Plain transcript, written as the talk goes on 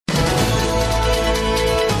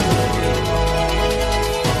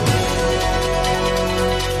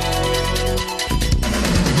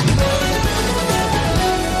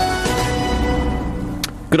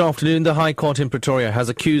Good afternoon. The High Court in Pretoria has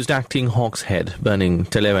accused acting Hawks head Berning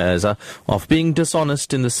Ntlemeza of being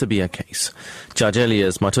dishonest in the Sibiya case. Judge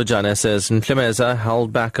Elias Matujana says Ntlemeza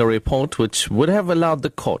held back a report which would have allowed the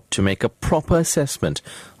court to make a proper assessment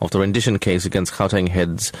of the rendition case against Gauteng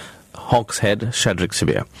Hawks head Shadrack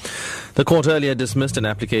Sibiya. The court earlier dismissed an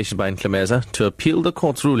application by Ntlemeza to appeal the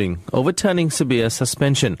court's ruling overturning Sibiya's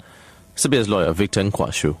suspension. Sibiya's lawyer Victor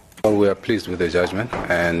Nkwashu. Well, we are pleased with the judgment,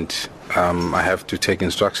 and I have to take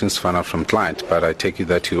instructions found out from client, but I take it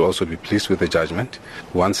that you'll also be pleased with the judgment.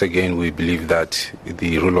 Once again, we believe that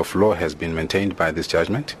the rule of law has been maintained by this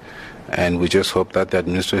judgment, and we just hope that the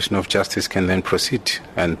administration of justice can then proceed,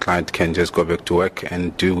 and client can just go back to work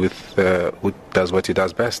and do who does what he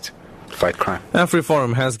does best. Fight crime.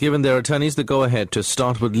 Afriforum has given their attorneys the go-ahead to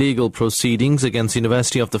start with legal proceedings against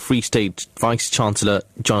University of the Free State vice-chancellor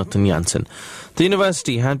Jonathan Jansen. The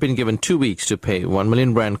university had been given 2 weeks to pay R1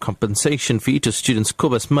 million compensation fee to students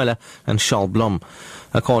Kobus Muller and Charles Blom.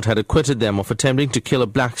 A court had acquitted them of attempting to kill a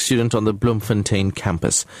black student on the Bloemfontein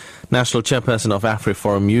campus. National chairperson of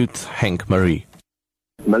Afriforum Youth, Henk Marie.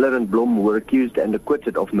 Muller and Blom were accused and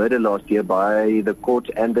acquitted of murder last year by the court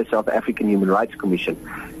and the South African Human Rights Commission.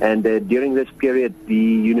 And during this period, the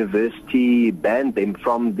university banned them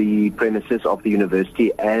from the premises of the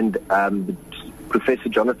university, and Professor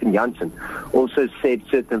Jonathan Jansen also said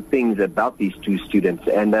certain things about these two students.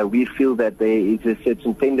 And we feel that there is a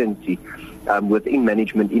certain tendency within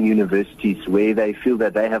management in universities where they feel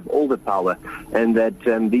that they have all the power, and that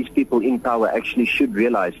these people in power actually should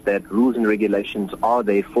realize that rules and regulations are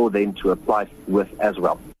there for them to apply with as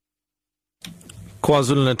well.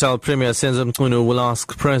 Kwazulu Natal Premier Senzo Mchunu will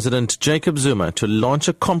ask President Jacob Zuma to launch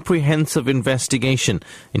a comprehensive investigation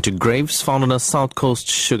into graves found on a South Coast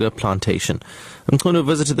sugar plantation. Mchunu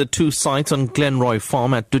visited the two sites on Glenroy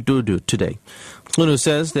Farm at Dududu today. Mchunu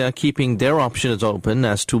says they are keeping their options open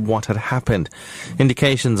as to what had happened.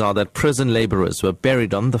 Indications are that prison labourers were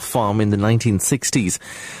buried on the farm in the 1960s.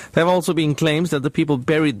 There have also been claims that the people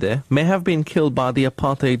buried there may have been killed by the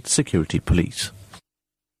apartheid security police.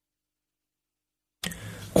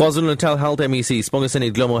 KwaZulu-Natal Health MEC Sbongiseni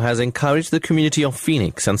Dlomo has encouraged the community of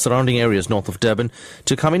Phoenix and surrounding areas north of Durban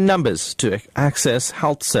to come in numbers to access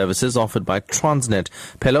health services offered by Transnet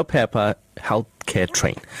Phelophepa healthcare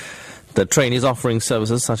train. The train is offering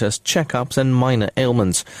services such as checkups and minor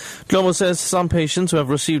ailments. Dlomo says some patients who have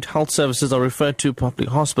received health services are referred to public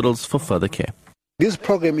hospitals for further care. This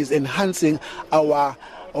program is enhancing our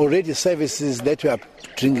already services that we are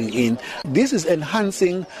bringing in. This is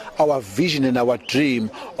enhancing our vision and our dream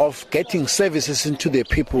of getting services into the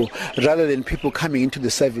people rather than people coming into the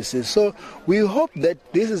services. So we hope that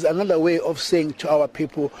this is another way of saying to our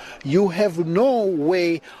people, you have no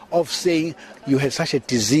way of saying you had such a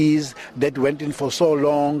disease that went in for so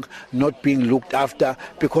long, not being looked after,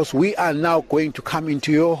 because we are now going to come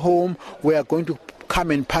into your home. We are going to come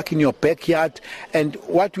and park in your backyard, and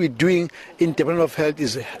what we're doing in Department of Health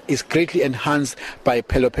is greatly enhanced by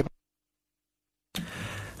Phelophepa.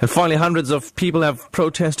 And finally, hundreds of people have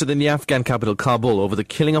protested in the Afghan capital Kabul over the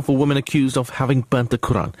killing of a woman accused of having burnt the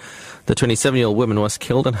Quran. The 27-year-old woman was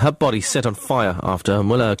killed and her body set on fire after her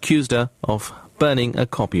mullah accused her of burning a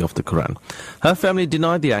copy of the Quran. Her family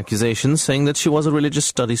denied the accusations, saying that she was a religious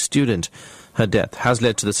studies student. Her death has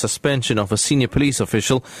led to the suspension of a senior police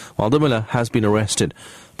official, while the mullah has been arrested.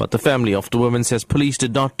 But the family of the woman says police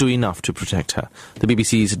did not do enough to protect her. The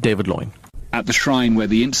BBC's David Loyne. At the shrine where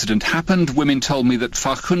the incident happened, women told me that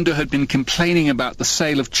Farkhunda had been complaining about the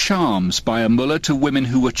sale of charms by a mullah to women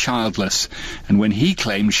who were childless. And when he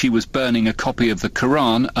claimed she was burning a copy of the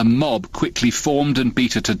Quran, a mob quickly formed and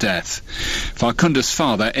beat her to death. Farkhunda's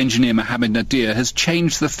father, engineer Mohammed Nadir, has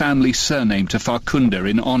changed the family surname to Farkhunda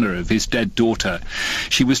in honour of his dead daughter.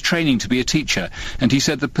 She was training to be a teacher, and he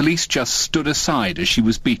said the police just stood aside as she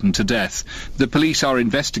was beaten to death. The police are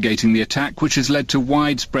investigating the attack, which has led to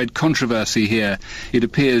widespread controversy here. It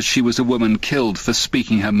appears she was a woman killed for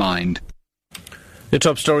speaking her mind. The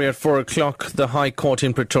top story at 4 o'clock. The High Court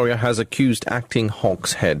in Pretoria has accused acting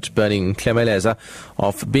Hawks head Berning Ntlemeza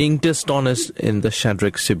of being dishonest in the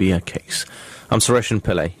Shadrack Sibiya case. I'm SARESHEN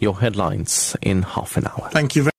Pillay. Your headlines in half an hour. Thank you very